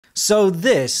So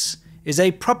this is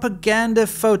a propaganda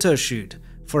photo shoot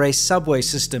for a subway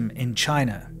system in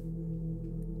China.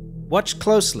 Watch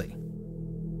closely.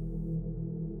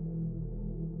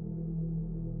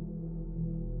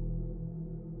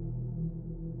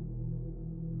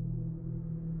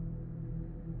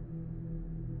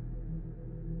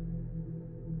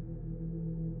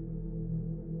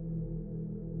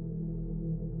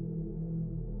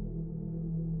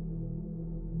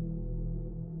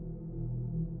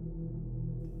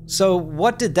 So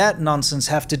what did that nonsense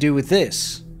have to do with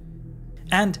this?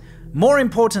 And more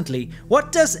importantly,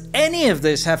 what does any of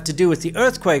this have to do with the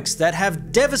earthquakes that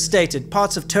have devastated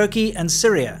parts of Turkey and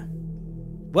Syria?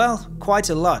 Well, quite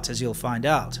a lot, as you'll find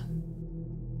out.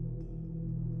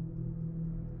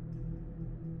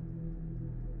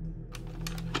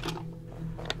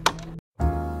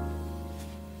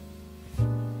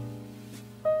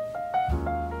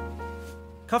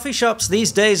 Coffee shops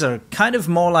these days are kind of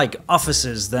more like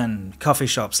offices than coffee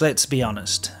shops, let's be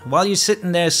honest. While you're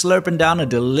sitting there slurping down a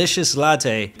delicious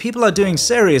latte, people are doing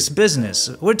serious business.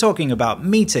 We're talking about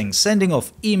meetings, sending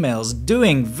off emails,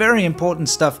 doing very important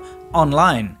stuff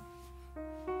online.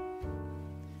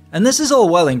 And this is all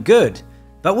well and good,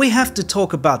 but we have to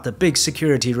talk about the big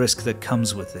security risk that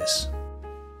comes with this.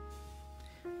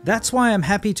 That's why I'm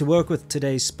happy to work with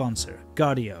today's sponsor,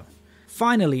 Guardio.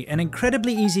 Finally, an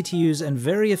incredibly easy to use and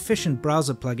very efficient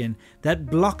browser plugin that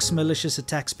blocks malicious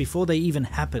attacks before they even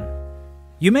happen.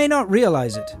 You may not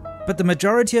realize it, but the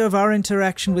majority of our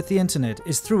interaction with the internet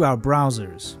is through our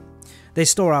browsers. They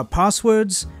store our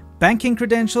passwords, banking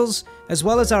credentials, as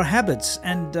well as our habits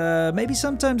and maybe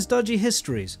sometimes dodgy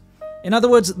histories. In other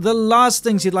words, the last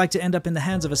things you'd like to end up in the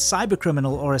hands of a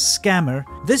cybercriminal or a scammer.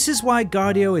 This is why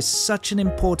Guardio is such an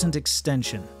important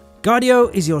extension.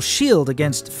 Guardio is your shield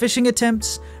against phishing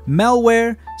attempts,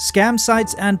 malware, scam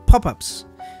sites, and pop-ups.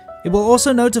 It will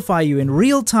also notify you in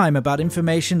real time about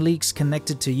information leaks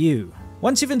connected to you.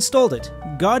 Once you've installed it,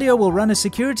 Guardio will run a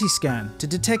security scan to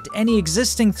detect any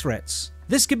existing threats.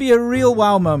 This could be a real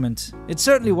wow moment. It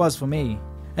certainly was for me,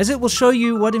 as it will show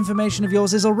you what information of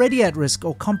yours is already at risk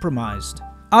or compromised.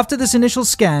 After this initial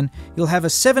scan, you'll have a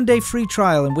 7-day free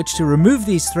trial in which to remove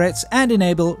these threats and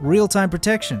enable real-time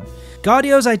protection.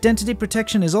 Guardio's identity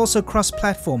protection is also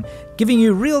cross-platform, giving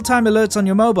you real-time alerts on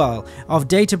your mobile of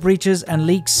data breaches and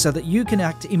leaks so that you can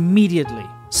act immediately.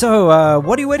 So,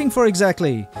 what are you waiting for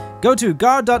exactly? Go to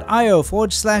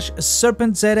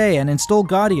guard.io/SerpentZA and install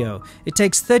Guardio. It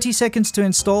takes 30 seconds to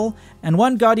install, and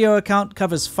one Guardio account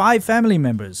covers 5 family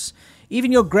members.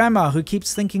 Even your grandma who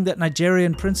keeps thinking that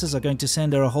Nigerian princes are going to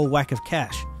send her a whole whack of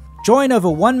cash. Join over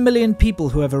 1 million people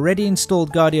who have already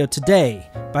installed Guardio today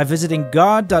by visiting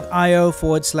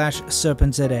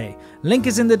guard.io/SerpentZA. Link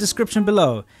is in the description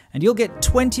below, and you'll get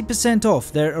 20%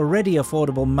 off their already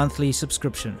affordable monthly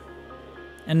subscription.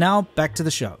 And now, back to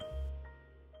the show.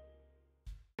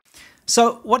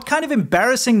 So, what kind of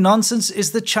embarrassing nonsense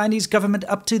is the Chinese government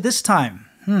up to this time?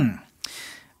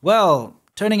 Well,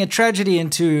 turning a tragedy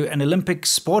into an Olympic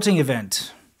sporting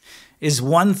event is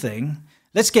one thing.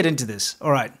 Let's get into this.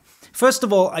 All right. First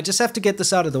of all, I just have to get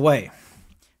this out of the way.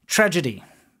 Tragedy.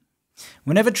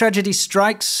 Whenever tragedy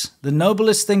strikes, the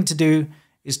noblest thing to do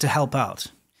is to help out.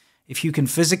 If you can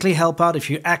physically help out, if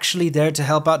you're actually there to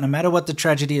help out, no matter what the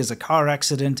tragedy is, a car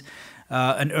accident,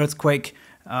 an earthquake,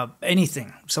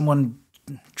 anything, someone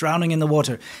drowning in the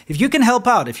water. If you can help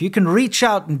out, if you can reach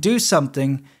out and do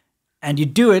something, and you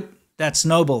do it, that's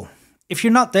noble. If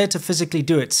you're not there to physically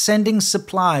do it, sending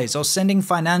supplies or sending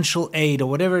financial aid or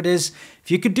whatever it is,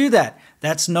 if you could do that,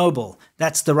 that's noble.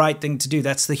 That's the right thing to do.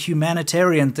 That's the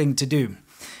humanitarian thing to do.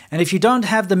 And if you don't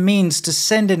have the means to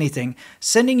send anything,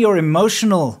 sending your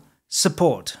emotional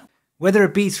support, whether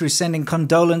it be through sending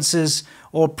condolences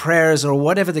or prayers or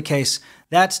whatever the case,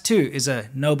 that too is a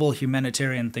noble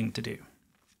humanitarian thing to do.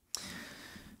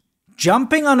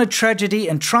 Jumping on a tragedy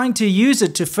and trying to use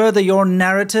it to further your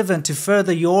narrative and to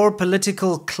further your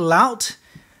political clout,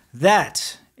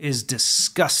 that is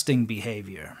disgusting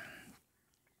behavior.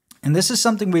 And this is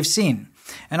something we've seen.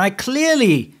 And I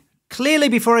clearly,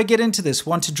 before I get into this,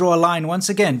 want to draw a line once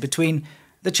again between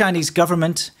the Chinese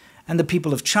government and the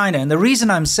people of China. And the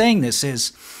reason I'm saying this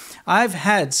is I've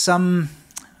had some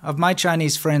of my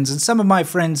Chinese friends and some of my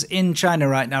friends in China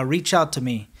right now reach out to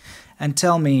me and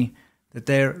tell me that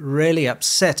they're really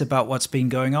upset about what's been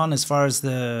going on as far as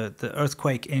the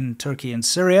earthquake in Turkey and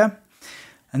Syria.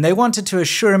 And they wanted to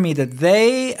assure me that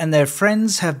they and their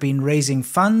friends have been raising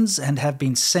funds and have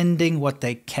been sending what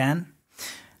they can.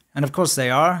 And of course they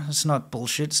are. It's not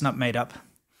bullshit. It's not made up.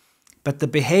 But the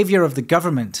behavior of the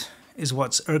government is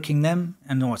what's irking them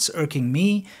and what's irking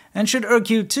me and should irk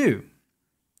you too.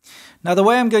 Now, the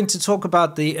way I'm going to talk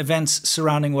about the events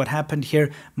surrounding what happened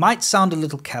here might sound a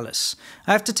little callous.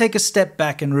 I have to take a step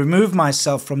back and remove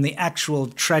myself from the actual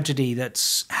tragedy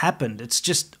that's happened. It's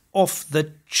just off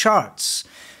the charts.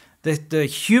 The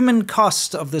human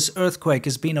cost of this earthquake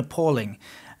has been appalling.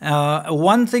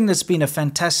 One thing that's been a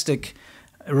fantastic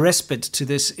respite to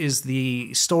this is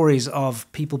the stories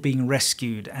of people being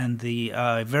rescued and the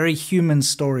very human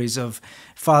stories of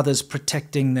fathers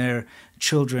protecting their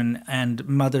children and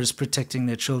mothers protecting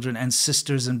their children and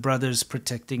sisters and brothers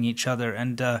protecting each other,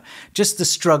 and just the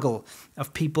struggle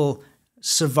of people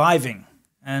surviving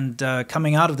and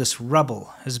coming out of this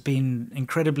rubble has been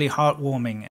incredibly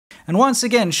heartwarming. And once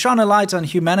again, shone a light on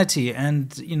humanity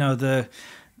and, you know,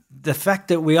 the fact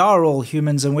that we are all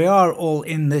humans and we are all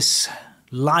in this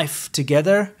life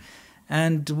together,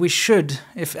 and we should,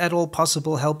 if at all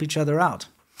possible, help each other out.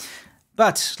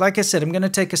 But, like I said, I'm going to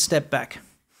take a step back.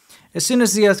 As soon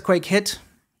as the earthquake hit,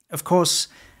 of course,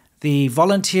 the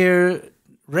volunteer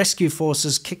rescue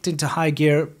forces kicked into high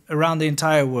gear around the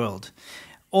entire world.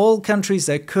 All countries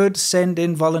that could send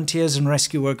in volunteers and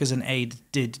rescue workers and aid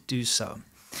did do so.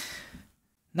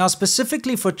 Now,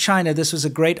 specifically for China, this was a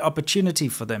great opportunity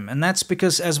for them. And that's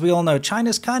because, as we all know,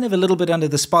 China's kind of a little bit under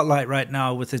the spotlight right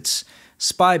now with its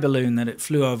spy balloon that it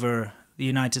flew over the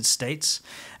United States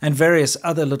and various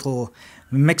other little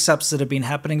mix-ups that have been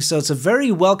happening. So it's a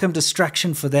very welcome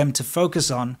distraction for them to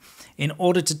focus on in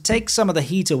order to take some of the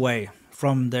heat away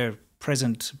from their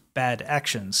present bad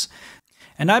actions.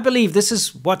 And I believe this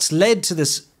is what's led to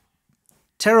this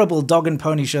terrible dog and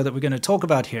pony show that we're going to talk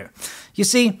about here. You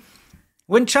see,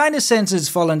 when China sends its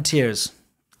volunteers,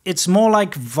 it's more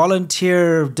like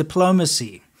volunteer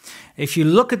diplomacy. If you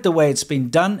look at the way it's been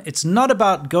done, it's not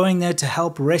about going there to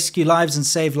help rescue lives and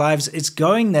save lives. It's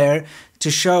going there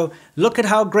to show, look at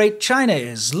how great China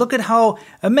is. Look at how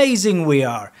amazing we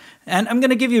are. And I'm going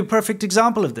to give you a perfect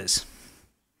example of this.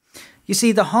 You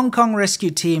see, the Hong Kong rescue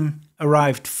team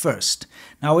arrived first.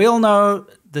 Now, we all know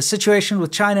the situation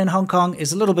with China and Hong Kong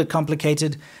is a little bit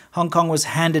complicated. Hong Kong was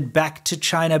handed back to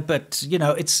China, but, you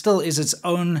know, it still is its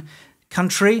own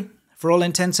country for all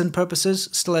intents and purposes,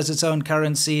 still has its own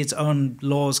currency, its own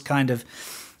laws, kind of,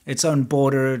 its own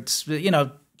border. It's, you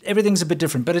know, everything's a bit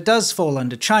different, but it does fall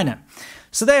under China.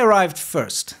 So they arrived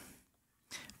first,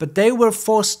 but they were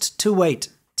forced to wait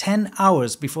 10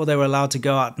 hours before they were allowed to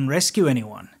go out and rescue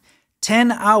anyone.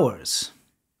 10 hours.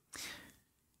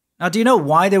 Now, do you know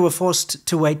why they were forced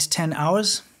to wait 10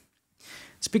 hours?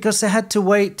 It's because they had to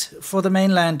wait for the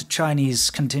mainland Chinese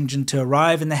contingent to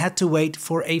arrive, and they had to wait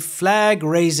for a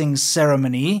flag-raising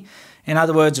ceremony. In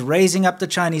other words, raising up the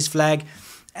Chinese flag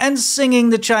and singing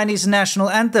the Chinese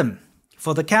national anthem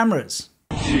for the cameras.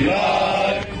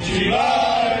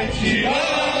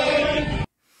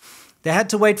 They had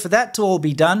to wait for that to all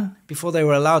be done before they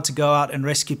were allowed to go out and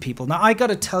rescue people. Now, I got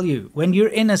to tell you, when you're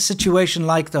in a situation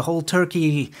like the whole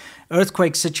Turkey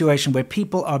earthquake situation where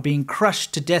people are being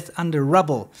crushed to death under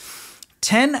rubble,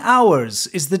 10 hours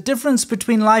is the difference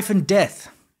between life and death.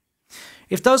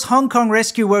 If those Hong Kong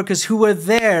rescue workers who were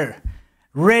there,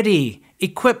 ready,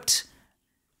 equipped,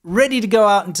 ready to go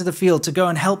out into the field to go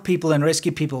and help people and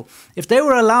rescue people, if they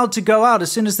were allowed to go out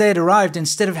as soon as they had arrived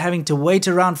instead of having to wait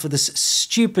around for this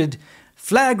stupid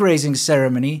flag-raising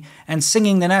ceremony and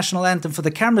singing the national anthem for the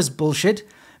cameras bullshit,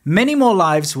 many more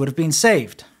lives would have been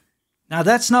saved. Now,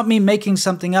 that's not me making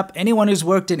something up. Anyone who's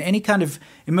worked in any kind of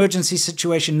emergency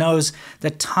situation knows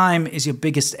that time is your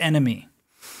biggest enemy.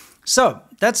 So,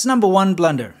 that's number one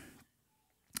blunder.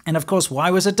 And of course,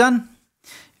 why was it done?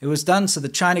 It was done so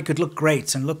that China could look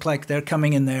great and look like they're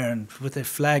coming in there and with their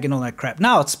flag and all that crap.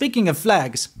 Now, speaking of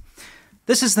flags,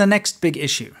 this is the next big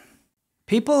issue.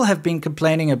 People have been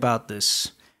complaining about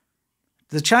this.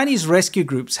 The Chinese rescue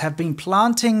groups have been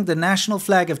planting the national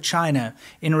flag of China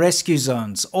in rescue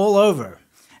zones all over.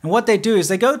 And what they do is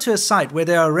they go to a site where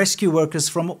there are rescue workers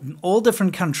from all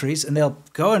different countries, and they'll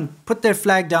go and put their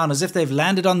flag down as if they've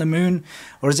landed on the moon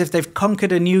or as if they've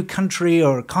conquered a new country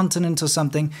or a continent or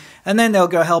something, and then they'll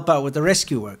go help out with the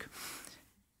rescue work.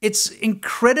 It's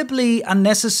incredibly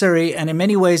unnecessary and in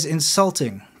many ways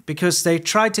insulting because they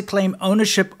try to claim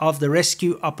ownership of the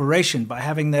rescue operation by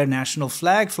having their national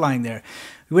flag flying there.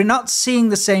 We're not seeing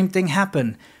the same thing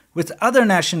happen with other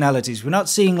nationalities. We're not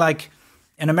seeing like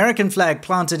an American flag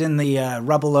planted in the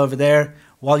rubble over there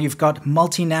while you've got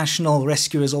multinational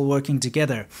rescuers all working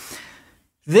together.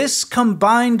 This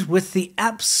combined with the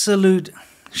absolute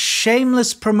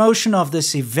shameless promotion of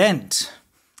this event,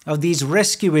 of these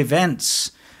rescue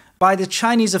events, by the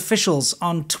Chinese officials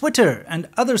on Twitter and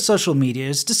other social media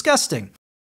is disgusting.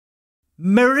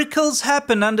 Miracles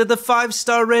happen under the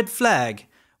 5-star red flag.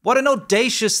 What an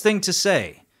audacious thing to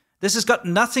say. This has got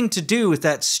nothing to do with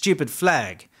that stupid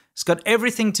flag. It's got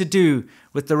everything to do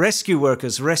with the rescue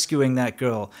workers rescuing that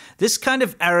girl. This kind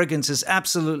of arrogance is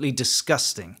absolutely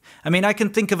disgusting. I mean, I can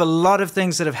think of a lot of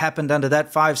things that have happened under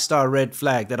that 5-star red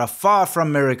flag that are far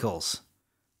from miracles.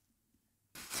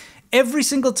 Every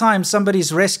single time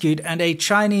somebody's rescued and a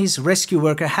Chinese rescue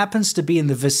worker happens to be in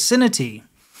the vicinity,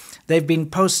 they've been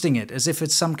posting it as if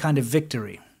it's some kind of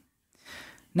victory.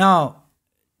 Now,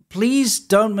 please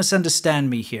don't misunderstand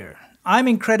me here. I'm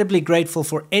incredibly grateful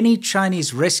for any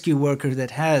Chinese rescue worker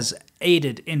that has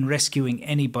aided in rescuing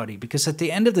anybody, because at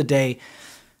the end of the day,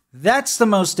 that's the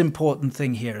most important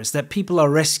thing here, is that people are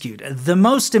rescued. The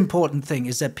most important thing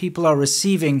is that people are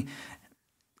receiving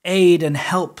aid and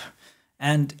help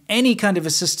and any kind of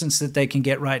assistance that they can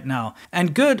get right now.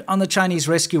 And good on the Chinese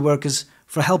rescue workers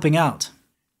for helping out.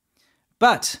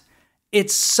 But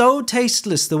it's so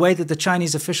tasteless the way that the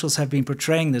Chinese officials have been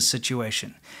portraying this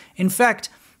situation. In fact,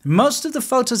 most of the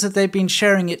photos that they've been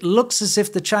sharing, it looks as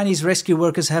if the Chinese rescue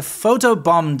workers have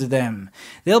photobombed them.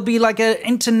 There'll be like an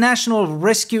international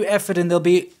rescue effort and there'll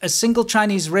be a single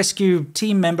Chinese rescue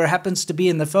team member happens to be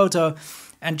in the photo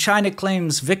and China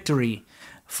claims victory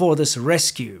for this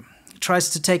rescue,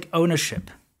 tries to take ownership.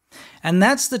 And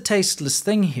that's the tasteless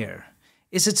thing here,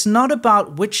 is it's not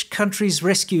about which countries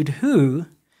rescued who,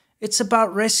 it's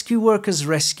about rescue workers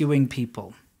rescuing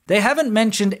people. They haven't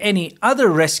mentioned any other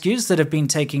rescues that have been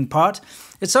taking part.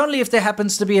 It's only if there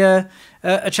happens to be a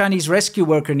Chinese rescue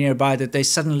worker nearby that they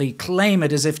suddenly claim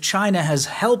it as if China has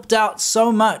helped out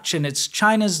so much and it's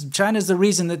China's the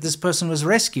reason that this person was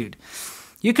rescued.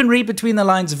 You can read between the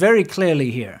lines very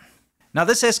clearly here. Now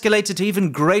this escalated to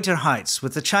even greater heights,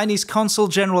 with the Chinese Consul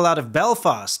General out of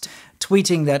Belfast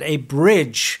tweeting that a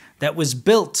bridge that was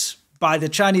built by the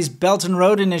Chinese Belt and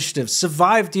Road Initiative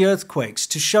survived the earthquakes,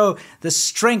 to show the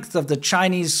strength of the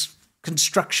Chinese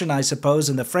construction, I suppose,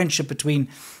 and the friendship between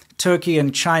Turkey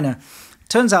and China.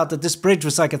 Turns out that this bridge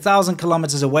was like 1,000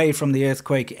 kilometers away from the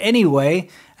earthquake anyway,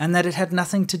 and that it had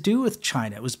nothing to do with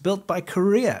China. It was built by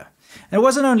Korea. And it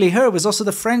wasn't only her, it was also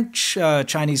the French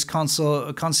Chinese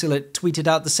consulate tweeted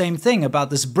out the same thing about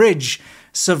this bridge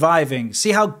surviving.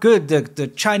 See how good the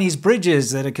Chinese bridge is,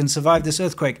 that it can survive this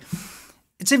earthquake.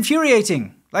 It's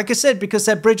infuriating, like I said, because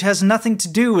that bridge has nothing to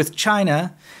do with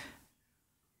China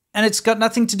and it's got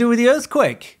nothing to do with the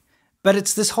earthquake. But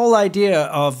it's this whole idea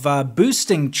of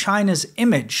boosting China's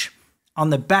image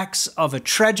on the backs of a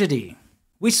tragedy.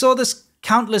 We saw this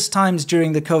countless times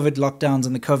during the COVID lockdowns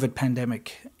and the COVID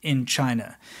pandemic in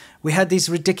China. We had these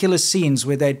ridiculous scenes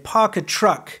where they'd park a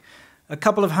truck a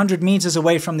couple of 100 meters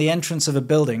away from the entrance of a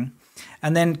building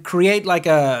and then create like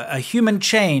a human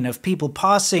chain of people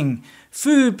passing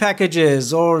food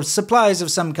packages or supplies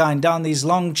of some kind down these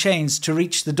long chains to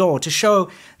reach the door, to show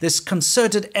this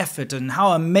concerted effort and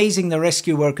how amazing the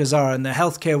rescue workers are and the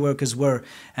healthcare workers were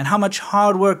and how much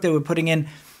hard work they were putting in.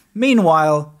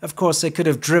 Meanwhile, of course, they could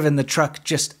have driven the truck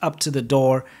just up to the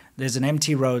door. There's an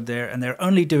empty road there and they're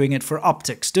only doing it for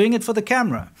optics, doing it for the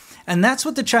camera. And that's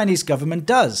what the Chinese government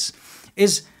does,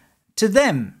 is to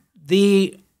them,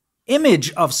 the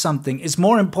image of something is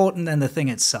more important than the thing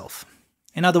itself.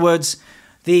 In other words,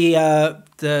 the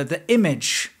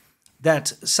image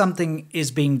that something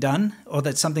is being done or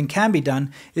that something can be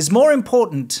done is more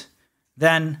important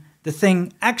than the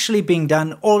thing actually being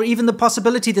done, or even the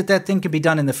possibility that that thing could be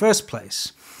done in the first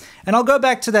place. And I'll go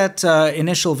back to that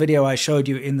initial video I showed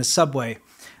you in the subway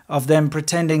of them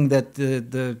pretending that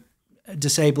the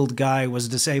disabled guy was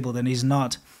disabled and he's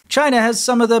not. China has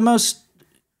some of the most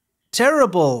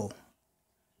terrible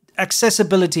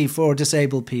accessibility for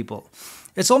disabled people.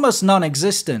 It's almost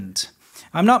non-existent.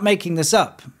 I'm not making this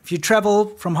up. If you travel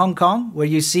from Hong Kong, where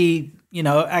you see,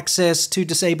 access to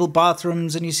disabled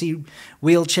bathrooms and you see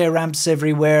wheelchair ramps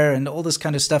everywhere and all this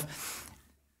kind of stuff,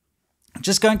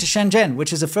 just going to Shenzhen,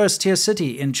 which is a first-tier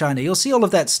city in China, you'll see all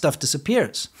of that stuff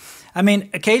disappears. I mean,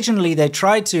 occasionally they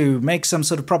try to make some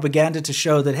sort of propaganda to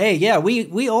show that, hey, yeah,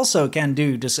 we also can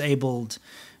do disabled,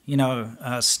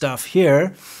 stuff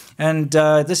here. And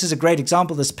this is a great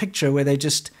example, this picture where they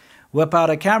just whip out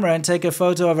a camera and take a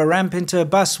photo of a ramp into a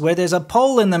bus where there's a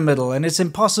pole in the middle and it's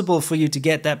impossible for you to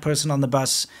get that person on the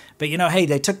bus. But, hey,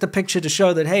 they took the picture to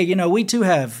show that, hey, we too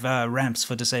have ramps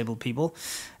for disabled people.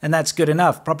 And that's good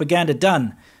enough. Propaganda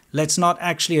done. Let's not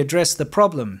actually address the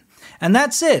problem. And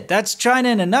that's it. That's China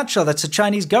in a nutshell. That's the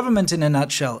Chinese government in a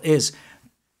nutshell, is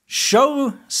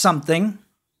show something.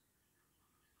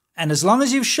 And as long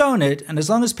as you've shown it, and as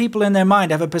long as people in their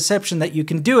mind have a perception that you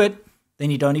can do it, then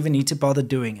you don't even need to bother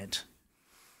doing it.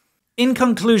 In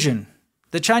conclusion,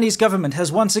 the Chinese government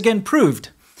has once again proved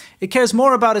it cares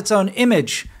more about its own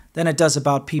image than it does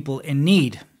about people in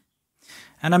need.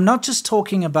 And I'm not just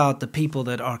talking about the people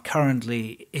that are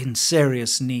currently in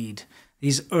serious need,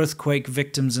 these earthquake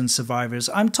victims and survivors.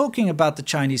 I'm talking about the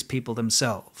Chinese people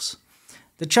themselves.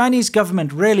 The Chinese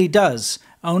government really does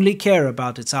only care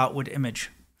about its outward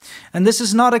image. And this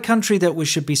is not a country that we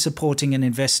should be supporting and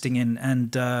investing in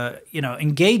and,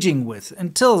 engaging with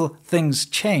until things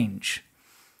change.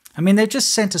 I mean, they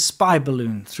just sent a spy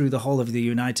balloon through the whole of the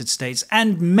United States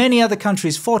and many other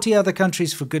countries, 40 other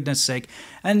countries for goodness sake,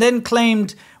 and then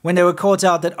claimed when they were caught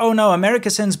out that, oh no, America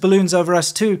sends balloons over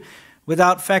us too,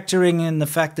 without factoring in the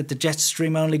fact that the jet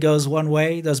stream only goes one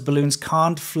way. Those balloons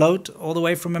can't float all the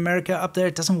way from America up there.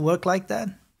 It doesn't work like that.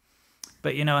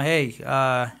 But,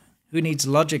 hey, who needs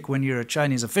logic when you're a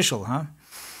Chinese official, huh?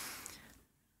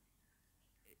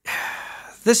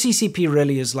 The CCP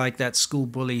really is like that school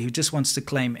bully who just wants to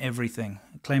claim everything,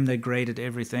 claim they're great at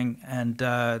everything, and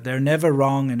they're never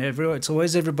wrong, and it's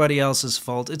always everybody else's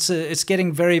fault. It's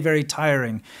getting very, very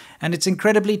tiring, and it's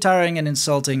incredibly tiring and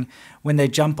insulting when they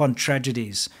jump on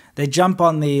tragedies. They jump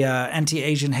on the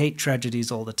anti-Asian hate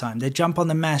tragedies all the time. They jump on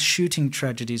the mass shooting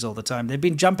tragedies all the time. They've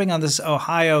been jumping on this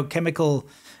Ohio chemical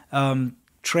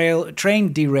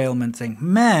train derailment thing.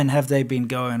 Man, have they been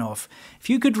going off. If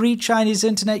you could read Chinese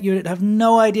internet, you'd have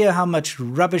no idea how much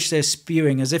rubbish they're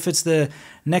spewing, as if it's the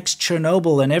next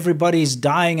Chernobyl and everybody's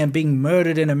dying and being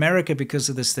murdered in America because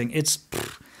of this thing.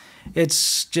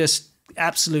 It's just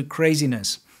absolute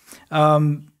craziness.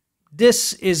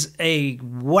 This is a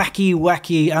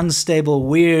wacky, unstable,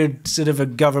 weird sort of a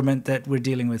government that we're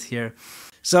dealing with here.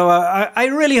 So I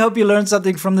really hope you learned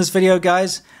something from this video,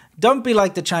 guys. Don't be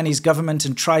like the Chinese government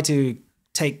and try to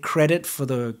take credit for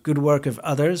the good work of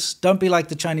others. Don't be like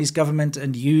the Chinese government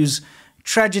and use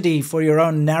tragedy for your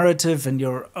own narrative and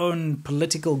your own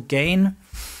political gain.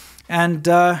 And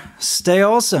stay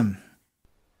awesome.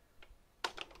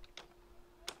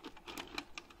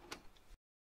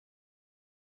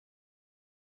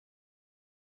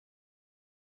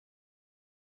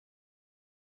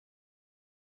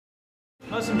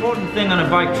 Most important thing on a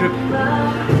bike trip: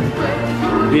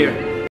 beer.